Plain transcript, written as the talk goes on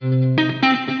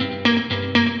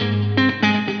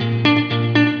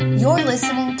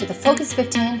Focus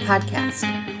 15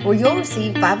 podcast, where you'll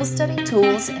receive Bible study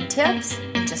tools and tips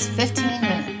in just 15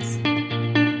 minutes.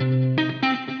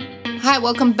 Hi,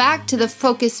 welcome back to the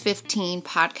Focus 15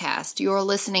 podcast. You're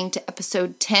listening to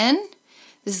episode 10.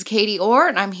 This is Katie Orr,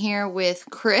 and I'm here with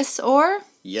Chris Orr.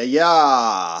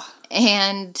 Yeah.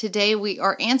 And today we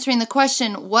are answering the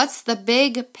question, what's the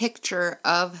big picture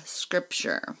of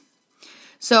Scripture?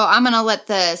 So I'm going to let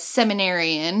the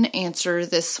seminarian answer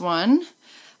this one.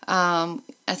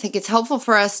 I think it's helpful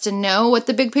for us to know what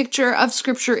the big picture of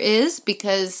Scripture is,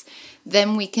 because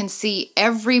then we can see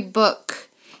every book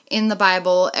in the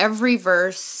Bible, every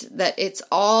verse, that it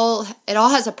all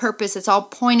has a purpose. It's all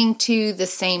pointing to the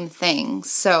same thing.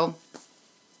 So,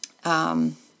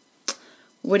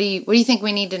 what do you think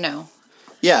we need to know?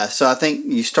 Yeah, so I think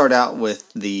you start out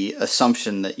with the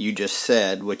assumption that you just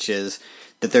said, which is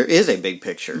that there is a big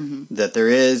picture, that there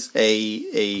is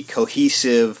a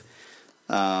cohesive,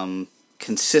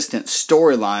 consistent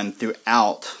storyline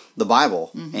throughout the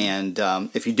Bible. And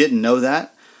if you didn't know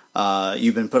that,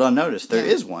 you've been put on notice. There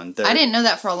is one. I didn't know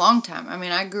that for a long time. I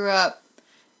mean, I grew up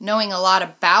knowing a lot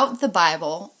about the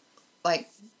Bible, like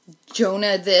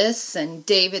Jonah this and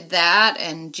David that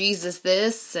and Jesus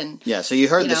this, and so you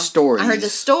heard the stories. I heard the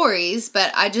stories,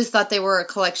 but I just thought they were a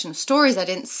collection of stories. I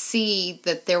didn't see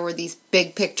that there were these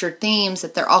big picture themes,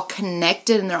 that they're all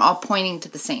connected and they're all pointing to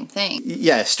the same thing.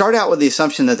 Yeah, start out with the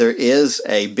assumption that there is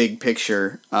a big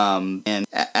picture, and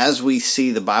as we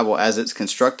see the Bible as it's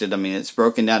constructed, I mean, it's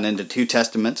broken down into two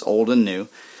testaments, Old and New.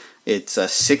 It's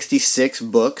 66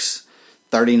 books,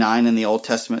 39 in the Old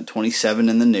Testament, 27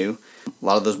 in the New. A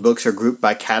lot of those books are grouped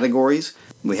by categories.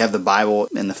 We have the Bible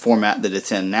in the format that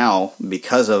it's in now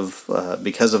because of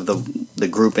the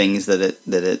groupings that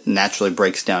it naturally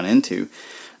breaks down into.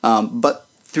 But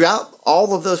throughout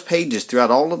all of those pages, throughout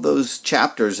all of those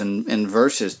chapters and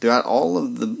verses, throughout all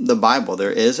of the Bible,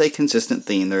 there is a consistent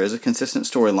theme. There is a consistent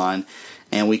storyline,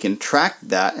 and we can track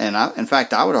that. And in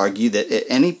fact, I would argue that at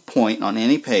any point on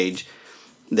any page,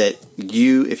 that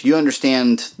if you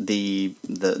understand the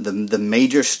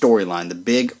major storyline, the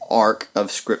big arc of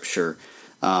Scripture,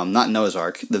 not Noah's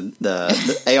Ark, the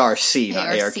ARC, not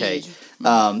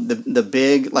ARK, the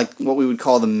big, like what we would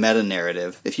call the meta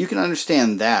narrative. If you can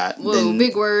understand that, then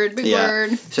big word.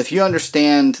 So if you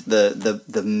understand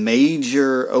the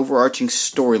major overarching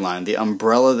storyline, the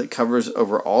umbrella that covers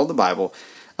over all the Bible,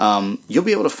 you'll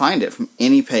be able to find it from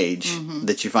any page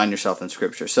that you find yourself in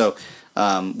Scripture. So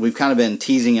we've kind of been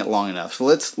teasing it long enough. So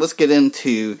let's get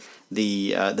into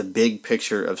the big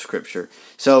picture of Scripture.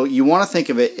 So you want to think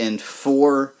of it in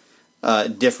four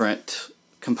different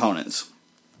components.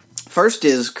 First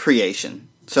is creation.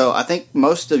 So I think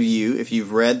most of you, if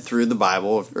you've read through the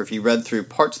Bible, or if you read through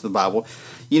parts of the Bible,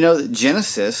 you know that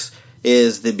Genesis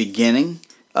is the beginning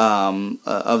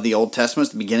of the Old Testament,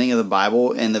 it's the beginning of the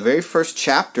Bible, and the very first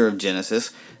chapter of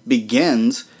Genesis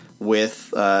begins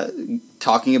with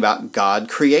talking about God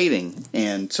creating.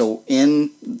 And so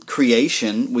in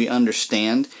creation, we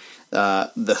understand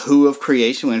the who of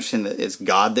creation. We understand that it's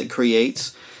God that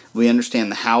creates. We understand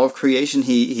the how of creation.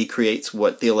 He creates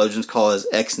what theologians call as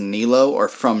ex nihilo, or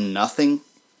from nothing.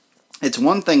 It's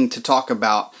one thing to talk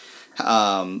about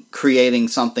creating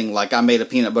something like I made a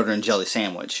peanut butter and jelly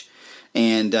sandwich.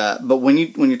 And but when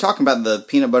you're talking about the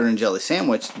peanut butter and jelly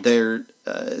sandwich,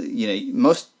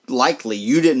 most likely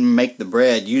you didn't make the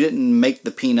bread, you didn't make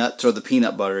the peanuts or the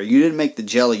peanut butter, you didn't make the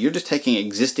jelly. You're just taking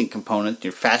existing components,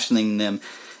 you're fashioning them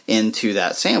into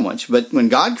that sandwich. But when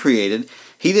God created,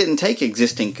 He didn't take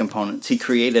existing components. He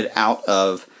created out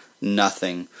of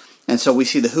nothing. And so we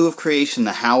see the who of creation,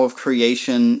 the how of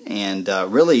creation, and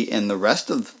really in the rest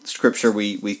of Scripture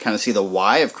we kind of see the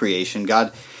why of creation.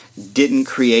 God didn't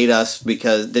create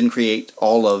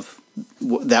all of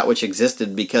that which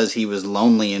existed because He was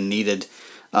lonely and needed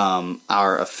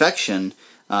our affection.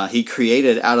 He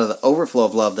created out of the overflow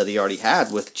of love that He already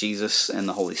had with Jesus and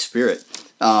the Holy Spirit.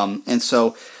 And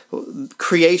so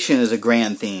creation is a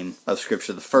grand theme of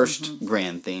Scripture, the first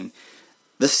grand theme.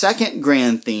 The second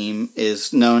grand theme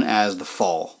is known as the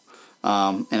fall.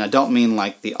 And I don't mean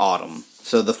like the autumn.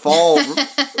 So the fall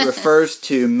refers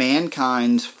to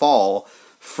mankind's fall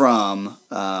from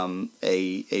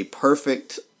a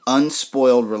perfect,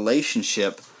 unspoiled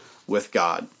relationship with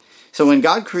God. So when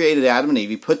God created Adam and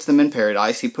Eve, He puts them in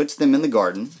paradise, He puts them in the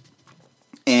garden,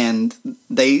 and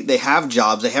they have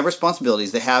jobs, they have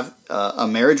responsibilities, they have a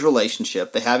marriage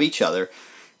relationship, they have each other,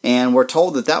 and we're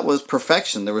told that was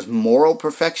perfection. There was moral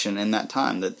perfection in that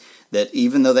time, that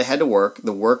even though they had to work,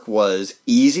 the work was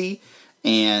easy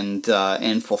and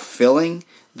fulfilling.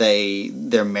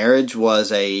 Their marriage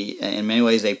was in many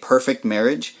ways a perfect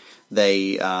marriage.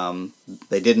 They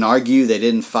didn't argue. They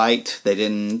didn't fight. They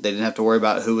didn't have to worry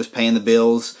about who was paying the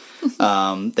bills.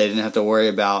 They didn't have to worry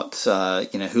about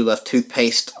who left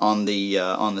toothpaste on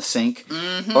the sink,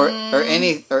 or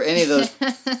any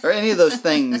of those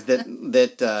things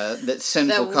that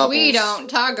sinful that couples we don't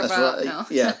talk about. Right, no.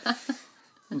 Yeah,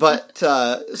 but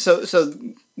so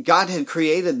God had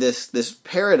created this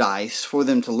paradise for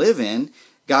them to live in.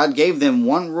 God gave them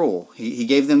one rule. He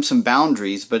gave them some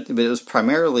boundaries, but it was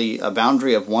primarily a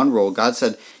boundary of one rule. God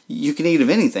said, you can eat of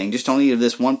anything, just don't eat of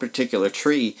this one particular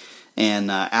tree. And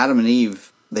Adam and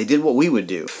Eve, they did what we would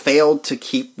do, failed to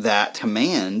keep that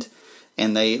command,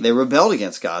 and they rebelled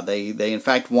against God. They in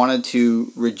fact wanted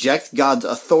to reject God's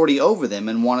authority over them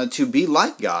and wanted to be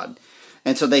like God.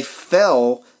 And so they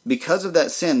fell, because of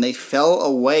that sin, they fell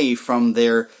away from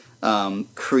their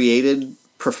created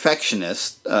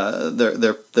perfectionist,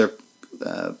 their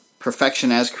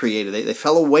perfection as created. They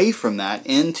fell away from that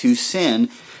into sin,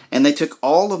 and they took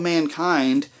all of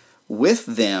mankind with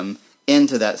them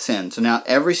into that sin. So now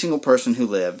every single person who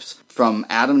lives, from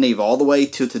Adam and Eve all the way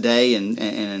to today and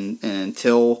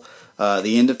until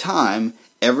the end of time,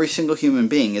 every single human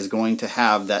being is going to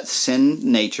have that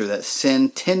sin nature, that sin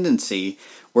tendency,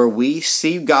 where we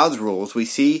see God's rules, we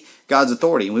see God's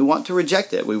authority, and we want to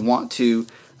reject it. We want to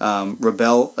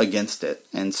rebel against it.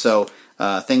 And so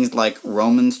things like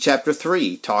Romans chapter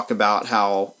 3 talk about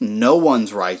how no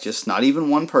one's righteous, not even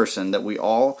one person, that we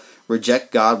all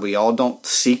reject God, we all don't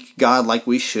seek God like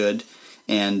we should.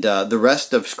 And the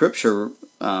rest of Scripture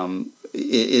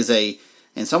is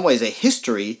in some ways a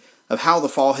history of how the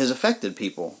fall has affected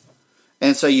people.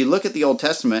 And so you look at the Old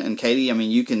Testament, and Katie, I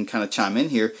mean, you can kind of chime in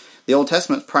here. The Old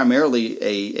Testament is primarily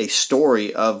a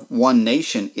story of one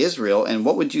nation, Israel, and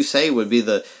what would you say would be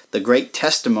the great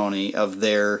testimony of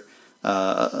their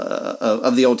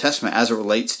of the Old Testament as it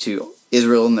relates to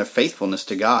Israel and their faithfulness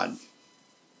to God?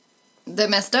 They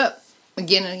messed up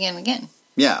again and again and again.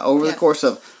 Yeah, over the course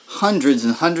of hundreds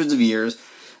and hundreds of years,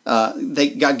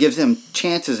 God gives them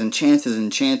chances and chances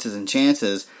and chances and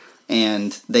chances,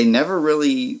 and they never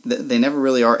really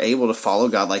are able to follow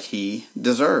God like He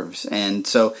deserves. And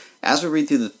so, as we read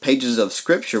through the pages of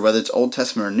Scripture, whether it's Old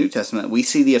Testament or New Testament, we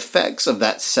see the effects of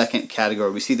that second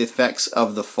category. We see the effects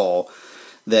of the fall,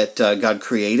 that God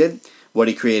created. What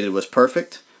He created was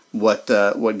perfect. What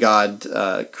God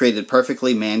created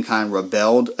perfectly, mankind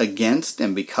rebelled against,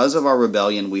 and because of our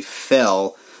rebellion, we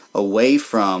fell away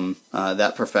from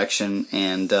that perfection,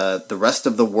 and the rest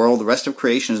of the world, the rest of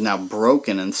creation is now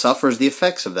broken and suffers the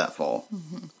effects of that fall.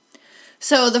 Mm-hmm.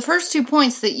 So the first 2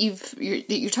 points that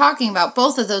you're talking about,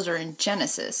 both of those are in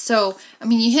Genesis. So, I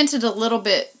mean, you hinted a little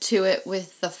bit to it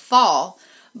with the fall,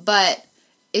 but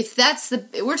if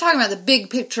we're talking about the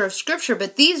big picture of Scripture,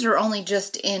 but these are only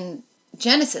just in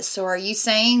Genesis. So are you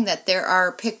saying that there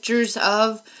are pictures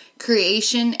of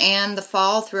creation and the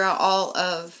fall throughout all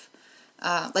of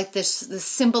the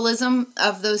symbolism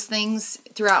of those things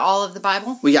throughout all of the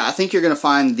Bible? Well, yeah, I think you're going to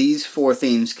find these four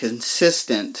themes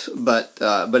consistent, but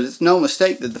it's no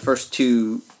mistake that the first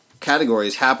two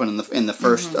categories happen in the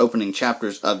first opening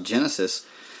chapters of Genesis,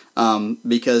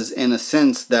 because in a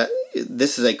sense that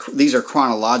these are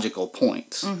chronological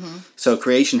points. So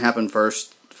creation happened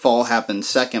first, fall happened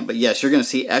second, but yes, you're going to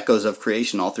see echoes of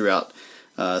creation all throughout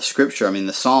Scripture. I mean,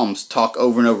 the Psalms talk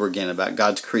over and over again about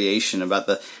God's creation, about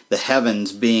the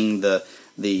heavens being the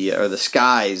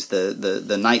skies,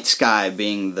 the night sky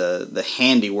being the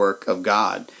handiwork of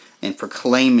God, and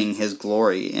proclaiming His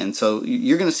glory. And so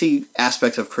you're going to see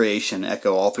aspects of creation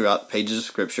echo all throughout the pages of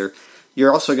Scripture.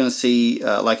 You're also going to see,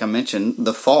 like I mentioned,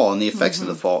 the fall and the effects of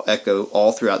the fall echo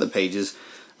all throughout the pages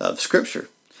of Scripture.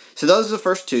 So those are the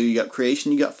first two. You got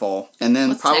creation, you got fall, and then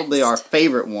What's probably next? our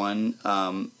favorite one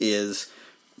is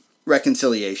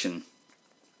reconciliation.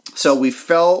 So we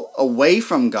fell away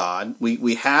from God.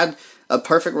 We had a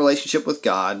perfect relationship with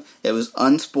God. It was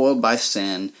unspoiled by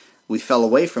sin. We fell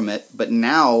away from it, but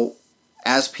now,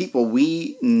 as people,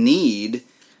 we need,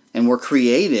 and we're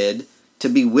created to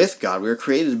be with God. We were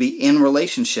created to be in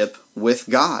relationship with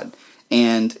God.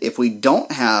 And if we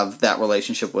don't have that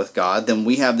relationship with God, then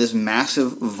we have this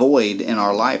massive void in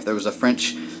our life. There was a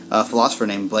French philosopher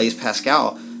named Blaise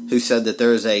Pascal who said that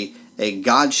there is a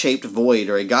God-shaped void,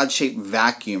 or a God-shaped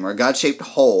vacuum, or a God-shaped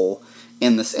hole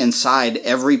inside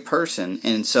every person.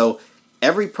 And so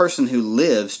every person who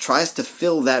lives tries to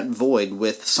fill that void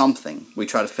with something. We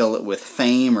try to fill it with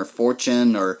fame or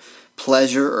fortune or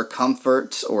pleasure or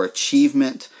comfort or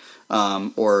achievement.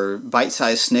 Or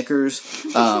bite-sized Snickers.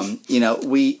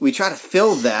 We try to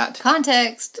fill that.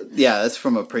 Context. Yeah, that's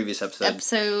from a previous episode.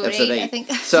 Episode 8, I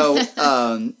think. So,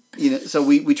 So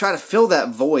we try to fill that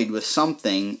void with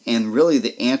something, and really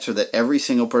the answer that every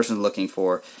single person is looking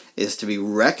for is to be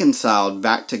reconciled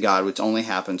back to God, which only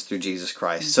happens through Jesus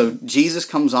Christ. So Jesus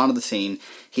comes onto the scene.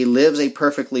 He lives a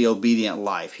perfectly obedient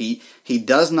life. He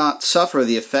does not suffer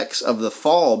the effects of the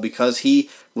fall because he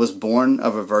was born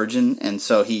of a virgin, and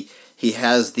so he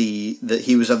has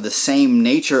he was of the same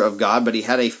nature of God, but he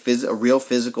had a real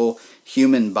physical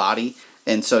human body,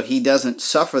 and so he doesn't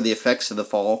suffer the effects of the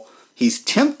fall. He's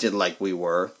tempted like we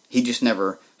were. He just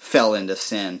never fell into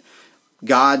sin.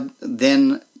 God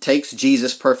then takes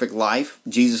Jesus' perfect life.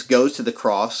 Jesus goes to the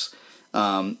cross.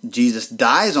 Jesus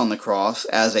dies on the cross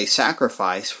as a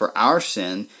sacrifice for our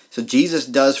sin. So Jesus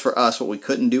does for us what we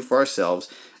couldn't do for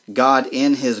ourselves. God,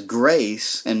 in his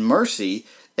grace and mercy,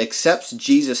 accepts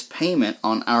Jesus' payment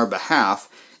on our behalf.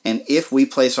 And if we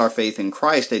place our faith in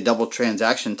Christ, a double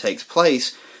transaction takes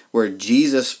place where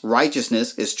Jesus'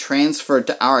 righteousness is transferred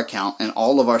to our account and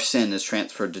all of our sin is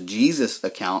transferred to Jesus'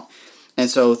 account. And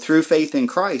so through faith in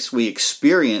Christ, we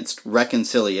experienced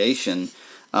reconciliation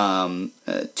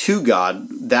to God.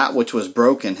 That which was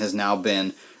broken has now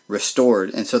been restored.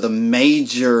 And so the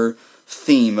major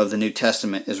theme of the New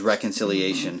Testament is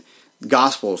reconciliation.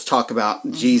 Gospels talk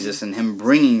about Jesus and him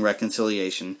bringing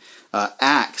reconciliation.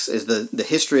 Acts is the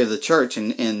history of the church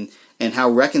and how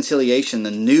reconciliation,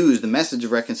 the news, the message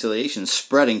of reconciliation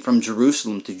spreading from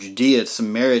Jerusalem to Judea to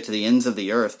Samaria to the ends of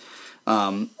the earth.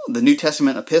 The New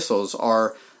Testament epistles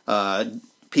are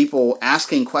people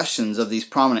asking questions of these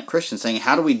prominent Christians, saying,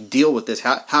 how do we deal with this?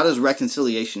 How does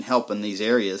reconciliation help in these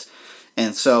areas?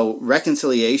 And so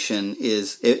reconciliation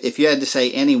is, if you had to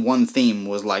say any one theme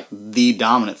was like the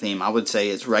dominant theme, I would say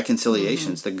it's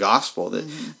reconciliation. It's the gospel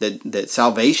that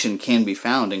salvation can be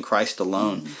found in Christ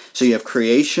alone. So you have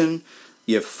creation,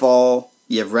 you have fall,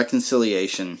 you have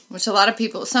reconciliation. Which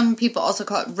some people also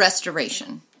call it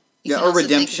restoration. Or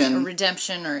redemption. Or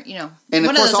redemption, or, and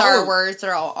one of those are words,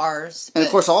 they're all ours. And of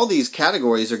course, all these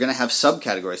categories are going to have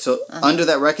subcategories. So under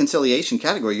that reconciliation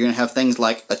category, you're going to have things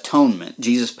like atonement,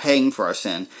 Jesus paying for our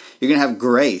sin. You're going to have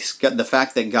grace, the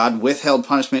fact that God withheld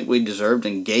punishment we deserved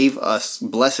and gave us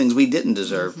blessings we didn't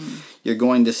deserve. You're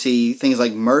going to see things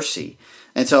like mercy.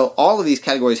 And so all of these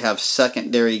categories have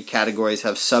secondary categories,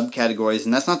 have subcategories,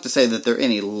 and that's not to say that they're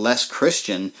any less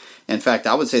Christian. In fact,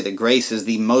 I would say that grace is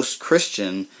the most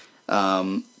Christian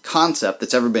concept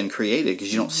that's ever been created,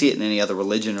 because you don't see it in any other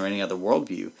religion or any other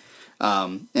worldview.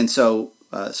 So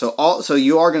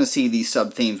you are going to see these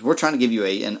sub themes. We're trying to give you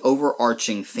an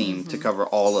overarching theme to cover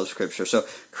all of Scripture. So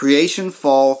creation,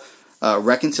 fall,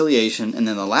 reconciliation, and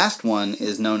then the last one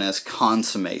is known as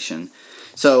consummation.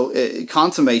 So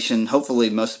consummation, hopefully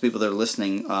most of the people that are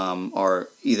listening are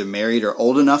either married or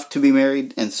old enough to be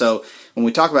married. And so when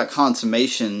we talk about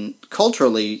consummation,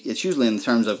 culturally, it's usually in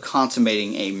terms of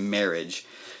consummating a marriage.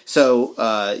 So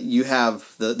you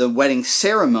have the wedding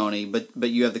ceremony, but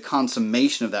you have the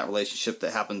consummation of that relationship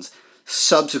that happens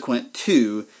subsequent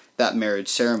to that marriage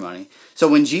ceremony. So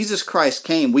when Jesus Christ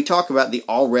came, we talk about the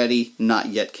already not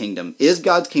yet kingdom. Is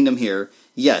God's kingdom here?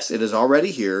 Yes, it is already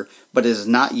here, but it is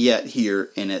not yet here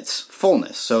in its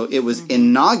fullness. So it was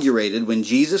inaugurated when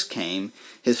Jesus came,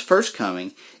 his first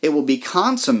coming. It will be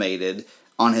consummated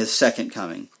on his second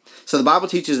coming. So the Bible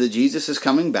teaches that Jesus is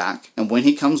coming back, and when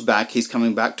he comes back, he's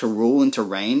coming back to rule and to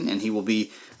reign, and he will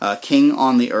be king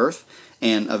on the earth,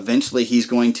 and eventually he's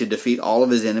going to defeat all of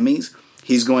his enemies.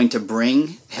 He's going to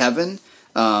bring heaven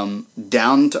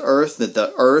down to earth, that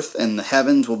the earth and the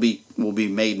heavens will be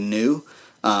made new.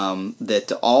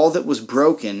 That all that was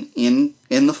broken in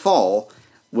the fall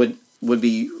would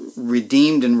be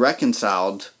redeemed and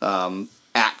reconciled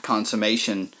at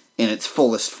consummation in its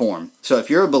fullest form. So if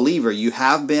you're a believer, you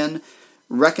have been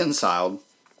reconciled,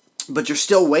 but you're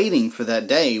still waiting for that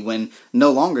day when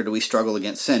no longer do we struggle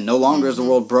against sin. No longer is the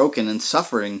world broken and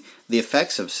suffering the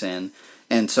effects of sin.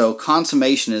 And so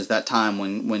consummation is that time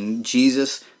when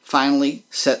Jesus finally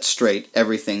sets straight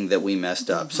everything that we messed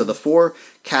up. So the four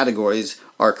categories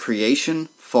are creation,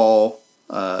 fall,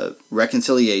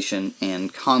 reconciliation,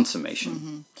 and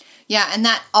consummation. Yeah, and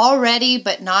that already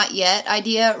but not yet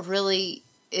idea really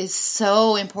is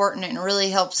so important and really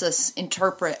helps us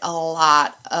interpret a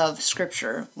lot of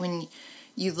Scripture. When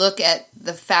you look at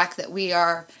the fact that we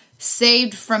are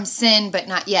saved from sin but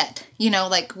not yet.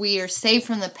 Like we are saved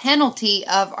from the penalty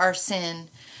of our sin,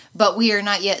 but we are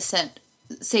not yet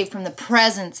saved from the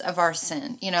presence of our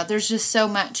sin. There's just so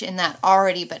much in that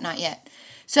already but not yet.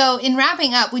 So in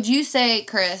wrapping up, would you say,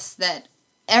 Chris, that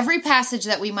every passage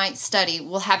that we might study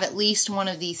will have at least one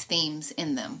of these themes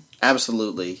in them?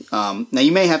 Absolutely. Now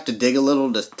you may have to dig a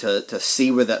little to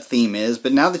see where that theme is,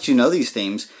 but now that you know these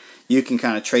themes, you can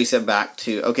kind of trace it back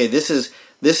to, okay, this is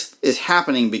this is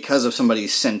happening because of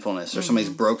somebody's sinfulness or somebody's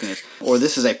brokenness, or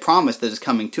this is a promise that is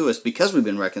coming to us because we've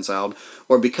been reconciled,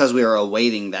 or because we are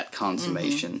awaiting that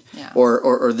consummation,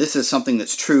 or this is something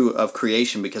that's true of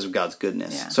creation because of God's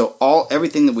goodness. Yeah. So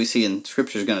everything that we see in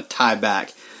Scripture is going to tie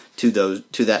back to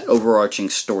that overarching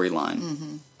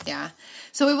storyline. Yeah.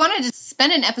 So we wanted to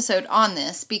spend an episode on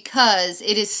this because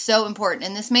it is so important.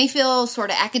 And this may feel sort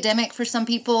of academic for some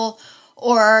people,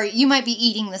 or you might be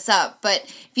eating this up. But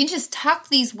if you just tuck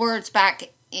these words back,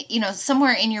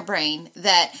 somewhere in your brain,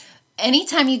 that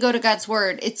anytime you go to God's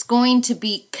Word, it's going to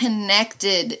be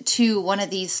connected to one of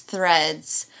these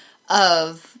threads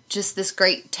of just this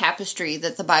great tapestry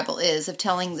that the Bible is, of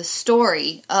telling the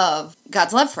story of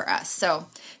God's love for us. So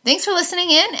thanks for listening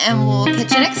in, and we'll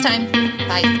catch you next time.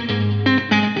 Bye.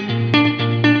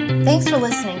 Thanks for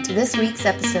listening to this week's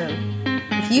episode.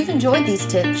 If you've enjoyed these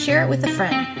tips, share it with a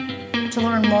friend. To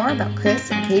learn more about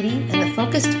Chris and Katie and the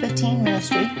Focused 15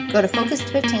 ministry, go to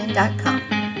focused15.com.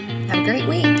 Have a great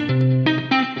week.